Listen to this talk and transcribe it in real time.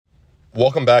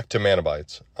Welcome back to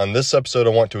Moabites. On this episode,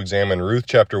 I want to examine Ruth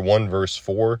chapter 1 verse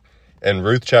 4 and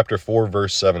Ruth chapter 4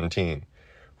 verse 17.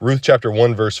 Ruth chapter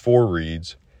 1 verse 4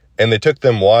 reads, "And they took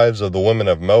them wives of the women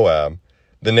of Moab.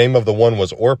 The name of the one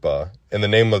was Orpah, and the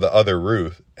name of the other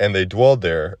Ruth, and they dwelled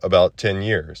there about 10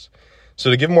 years. So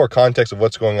to give more context of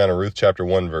what's going on in Ruth chapter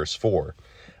 1 verse 4,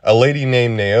 a lady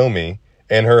named Naomi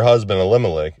and her husband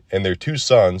Elimelech and their 2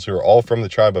 sons, who are all from the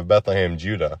tribe of Bethlehem,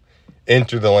 Judah,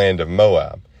 enter the land of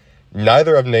Moab.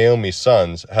 Neither of Naomi's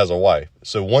sons has a wife,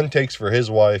 so one takes for his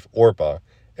wife Orpah,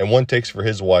 and one takes for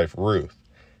his wife Ruth.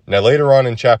 Now later on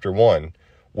in chapter 1,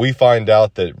 we find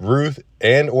out that Ruth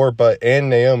and Orpah and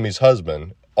Naomi's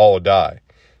husband all die.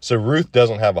 So Ruth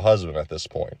doesn't have a husband at this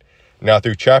point. Now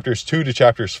through chapters 2 to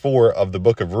chapters 4 of the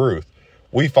book of Ruth,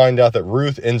 we find out that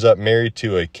Ruth ends up married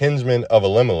to a kinsman of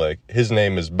Elimelech. His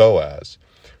name is Boaz.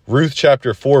 Ruth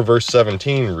chapter 4 verse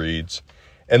 17 reads,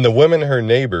 "And the women her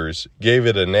neighbors gave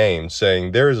it a name,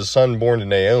 saying, There is a son born to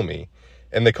Naomi.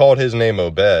 And they called his name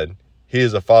Obed. He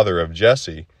is the father of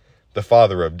Jesse, the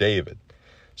father of David."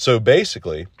 So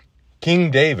basically,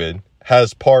 King David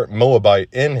has part Moabite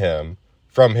in him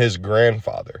from his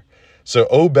grandfather. So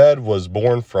Obed was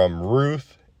born from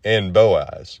Ruth and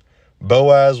Boaz.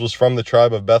 Boaz was from the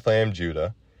tribe of Bethlehem,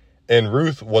 Judah, and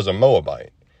Ruth was a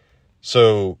Moabite.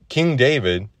 So King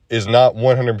David is not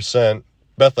 100%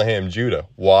 Bethlehem, Judah.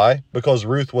 Why? Because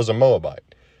Ruth was a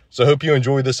Moabite. So I hope you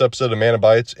enjoyed this episode of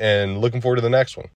Moabites, and looking forward to the next one.